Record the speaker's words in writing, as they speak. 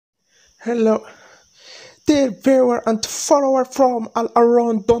Hello, dear viewer and follower from all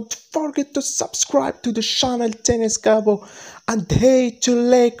around. Don't forget to subscribe to the channel Tennis Cabo and hit the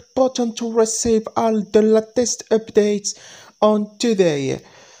like button to receive all the latest updates on today.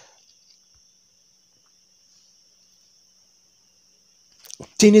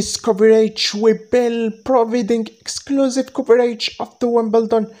 Tennis coverage. We've been providing exclusive coverage of the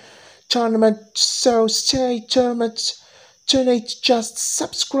Wimbledon tournament, so stay tuned. Tonight, just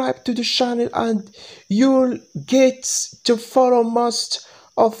subscribe to the channel and you'll get to follow most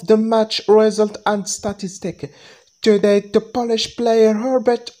of the match result and statistic. Today, the Polish player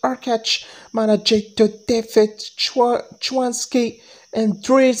Hubert Hurkacz managed to defeat Choinski in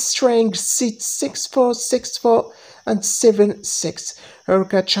 3 straight sets 6-4, 6-4 and 7-6.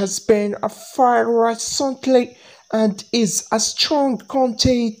 Hurkacz has been a fire recently and is a strong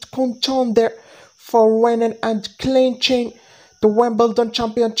contender for winning and clinching the Wimbledon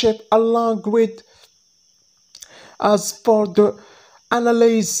Championship. Along with, as for the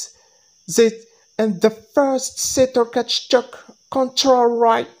analysis, that in the first set Hurkacz took control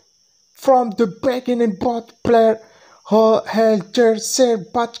right from the beginning. Both players held their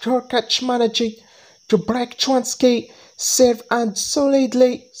serve, but Hurkacz managed to break Choinski serve and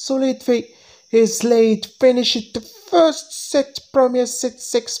solidify his lead, finished the first set premier set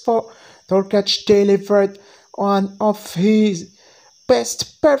 6-4. Hurkacz delivered one of his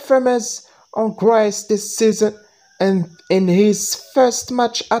best performances on grass this season, and in his first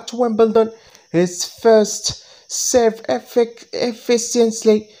match at Wimbledon, his first serve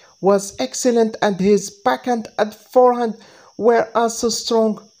efficiency was excellent and his backhand and forehand were also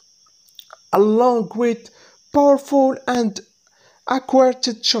strong, along with powerful and accurate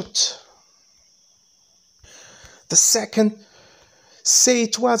shots. The second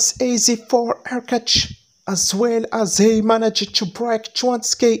set was easy for Hurkacz, as well as he managed to break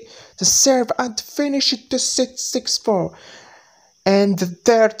Choinski the serve and finish the set 6-4. In the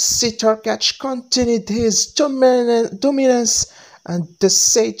third set, Hurkacz continued his dominance and the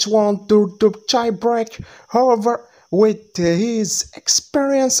set won the tie-break. However, with his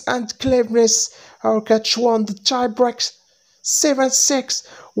experience and cleverness, Hurkacz won the tie-break 7-6.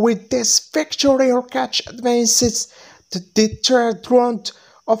 With this victory, Hurkacz advances to the third round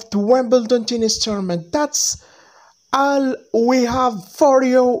of the Wimbledon tennis tournament. That's all we have for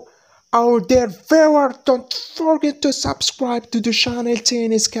you, our dear viewer. Don't forget to subscribe to the channel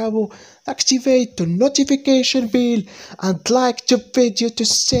Tennis Cabo, activate the notification bell and like the video to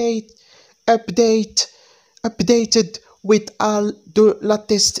stay updated with all the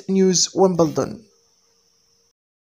latest news Wimbledon.